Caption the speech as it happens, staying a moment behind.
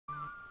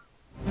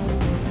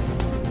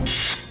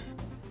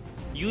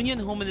Union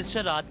Home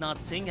Minister Rajnath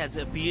Singh has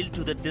appealed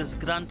to the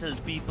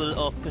disgruntled people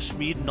of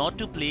Kashmir not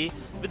to play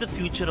with the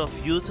future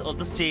of youth of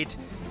the state.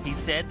 He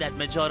said that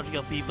majority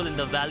of people in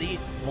the valley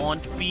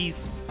want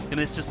peace. The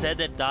minister said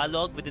that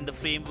dialogue within the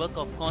framework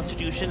of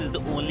constitution is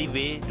the only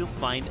way to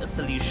find a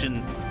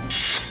solution.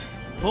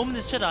 Home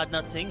Minister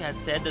Rajnath Singh has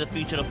said that the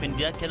future of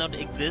India cannot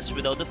exist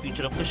without the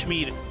future of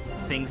Kashmir.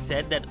 Singh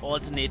said that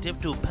alternative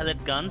to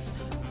pellet guns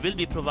will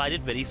be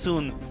provided very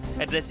soon.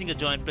 Addressing a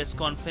joint press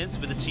conference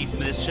with the Chief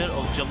Minister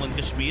of Jammu and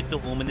Kashmir, the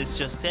Home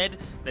Minister said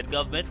that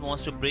government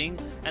wants to bring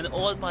an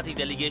all-party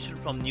delegation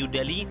from New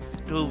Delhi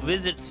to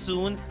visit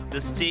soon the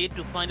state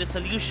to find a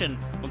solution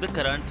of the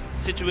current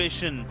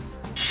situation.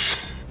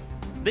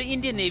 The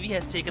Indian Navy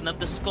has taken up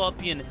the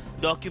Scorpion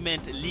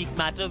document leak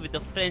matter with the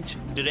French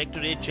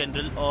Directorate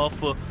General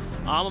of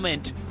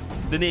Armament.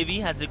 The Navy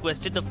has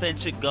requested the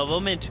French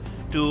government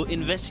to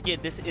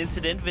investigate this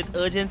incident with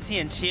urgency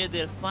and share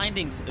their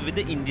findings with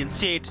the Indian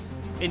state.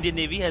 Indian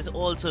Navy has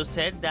also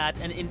said that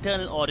an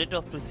internal audit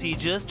of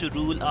procedures to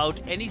rule out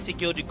any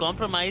security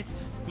compromise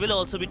will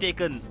also be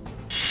taken.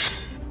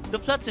 The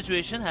flood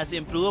situation has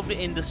improved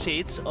in the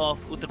states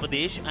of Uttar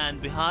Pradesh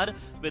and Bihar,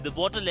 with the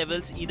water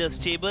levels either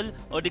stable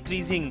or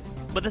decreasing.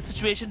 But the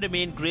situation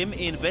remained grim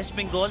in West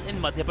Bengal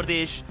and Madhya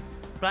Pradesh.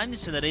 Prime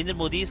Minister Narendra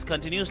Modi is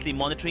continuously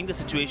monitoring the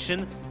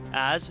situation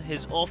as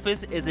his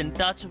office is in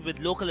touch with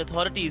local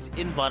authorities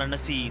in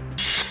Varanasi.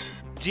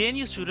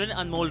 JNU student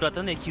Anmol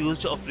Ratan,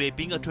 accused of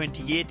raping a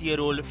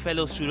 28-year-old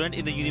fellow student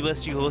in the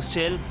university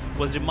hostel,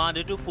 was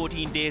remanded to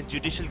 14 days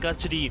judicial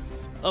custody.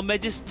 A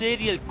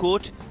magisterial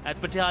court at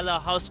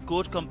Patiala House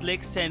Court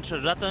Complex sent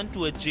Ratan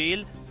to a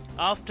jail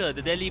after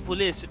the Delhi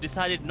police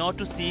decided not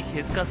to seek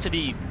his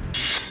custody.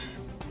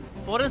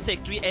 Foreign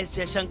Secretary S.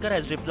 Jaishankar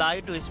has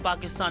replied to his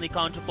Pakistani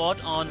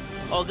counterpart on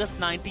August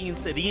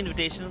 19th's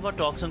re-invitation for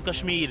talks on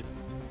Kashmir.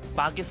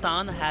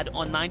 Pakistan had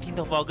on 19th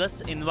of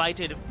August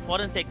invited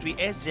Foreign Secretary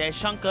S.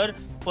 Jaishankar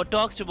for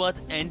talks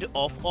towards end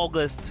of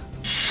August.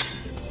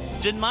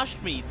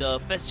 Janmashtami, the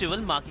festival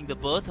marking the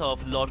birth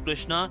of Lord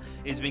Krishna,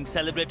 is being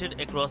celebrated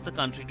across the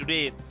country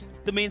today.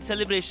 The main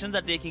celebrations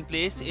are taking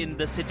place in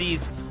the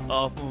cities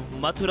of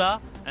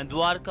Mathura and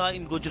Dwarka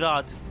in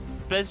Gujarat.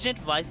 President,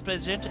 Vice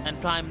President and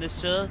Prime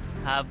Minister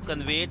have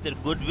conveyed their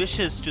good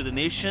wishes to the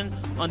nation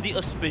on the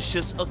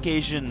auspicious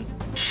occasion.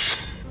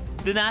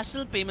 The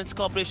National Payments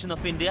Corporation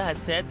of India has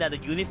said that the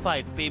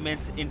Unified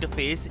Payments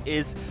Interface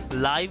is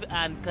live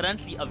and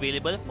currently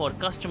available for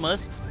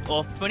customers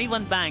of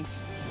 21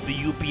 banks. The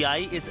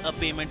UPI is a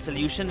payment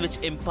solution which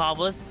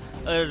empowers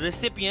a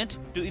recipient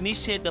to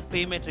initiate the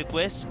payment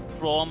request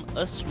from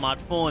a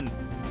smartphone.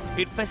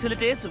 It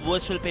facilitates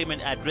virtual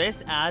payment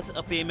address as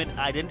a payment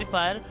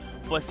identifier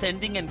for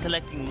sending and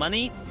collecting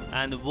money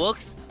and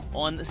works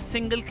on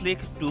single-click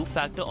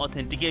two-factor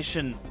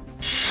authentication.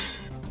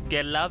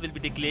 Kerala will be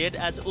declared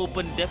as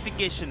open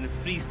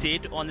defecation-free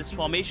state on its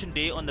formation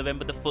day on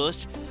November the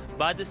 1st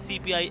by the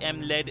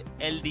CPIM-led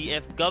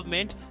LDF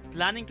government,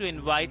 planning to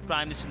invite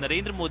Prime Minister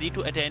Narendra Modi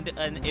to attend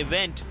an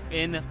event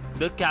in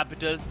the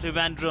capital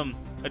Trivandrum.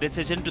 A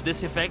decision to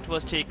this effect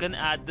was taken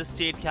at the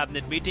state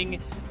cabinet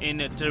meeting in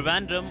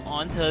Trivandrum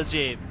on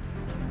Thursday.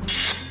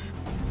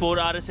 4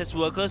 RSS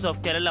workers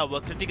of Kerala were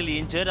critically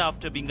injured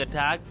after being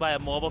attacked by a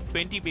mob of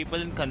 20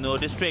 people in Kannur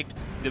district.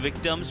 The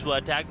victims were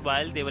attacked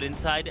while they were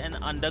inside an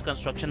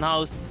under-construction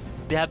house.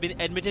 They have been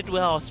admitted to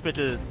a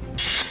hospital.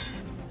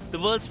 The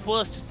world's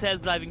first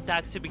self-driving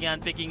taxi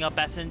began picking up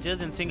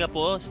passengers in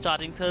Singapore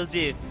starting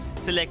Thursday.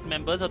 Select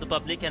members of the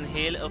public can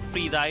hail a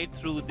free ride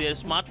through their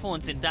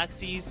smartphones in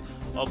taxis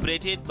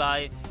operated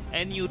by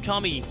NU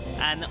Tommy,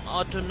 an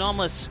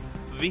autonomous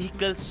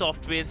vehicle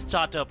software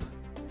startup.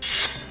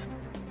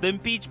 The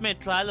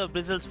impeachment trial of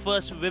Brazil's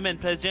first women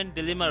president,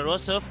 Dilma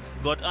Rousseff,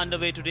 got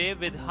underway today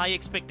with high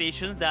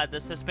expectations that the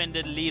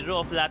suspended leader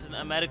of Latin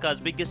America's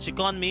biggest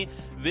economy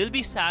will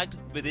be sacked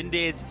within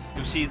days.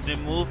 If she is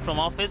removed from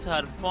office,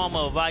 her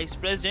former vice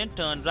president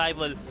turned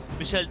rival,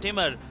 Michel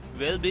Temer,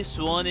 will be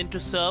sworn in to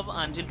serve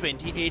until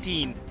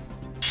 2018.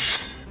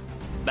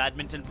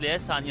 Badminton player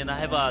Sania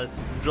Nehwal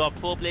dropped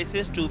 4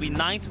 places to be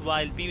 9th,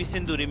 while PV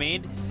Sindhu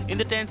remained in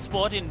the 10th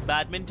spot in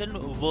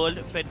Badminton World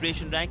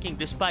Federation ranking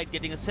despite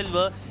getting a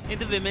silver in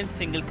the women's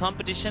single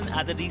competition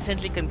at the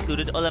recently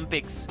concluded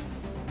Olympics.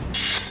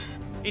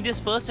 India's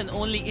first and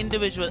only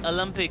individual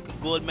Olympic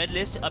gold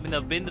medalist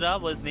Abhinav Bindra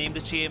was named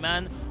the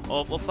chairman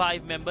of a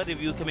 5-member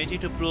review committee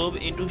to probe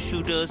into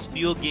shooters'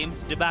 Rio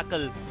Games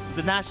debacle.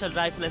 The National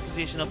Rifle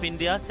Association of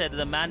India said that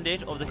the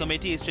mandate of the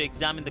committee is to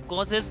examine the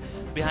causes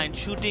behind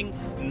shooting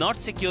not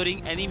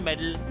securing any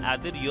medal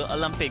at the Rio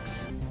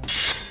Olympics.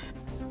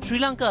 Sri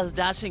Lanka's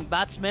dashing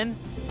batsman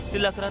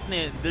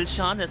Tilakaratne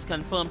Dilshan has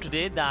confirmed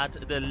today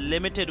that the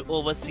limited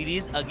over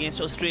series against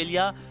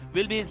Australia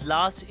will be his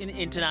last in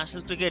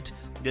international cricket.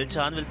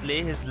 Dilshan will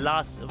play his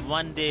last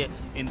one-day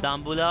in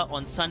Dambulla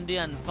on Sunday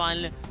and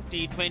final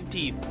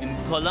T20 in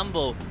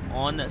Colombo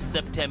on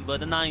September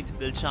the 9th.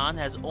 Dilshan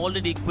has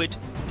already quit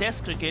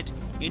Test cricket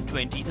in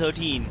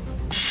 2013.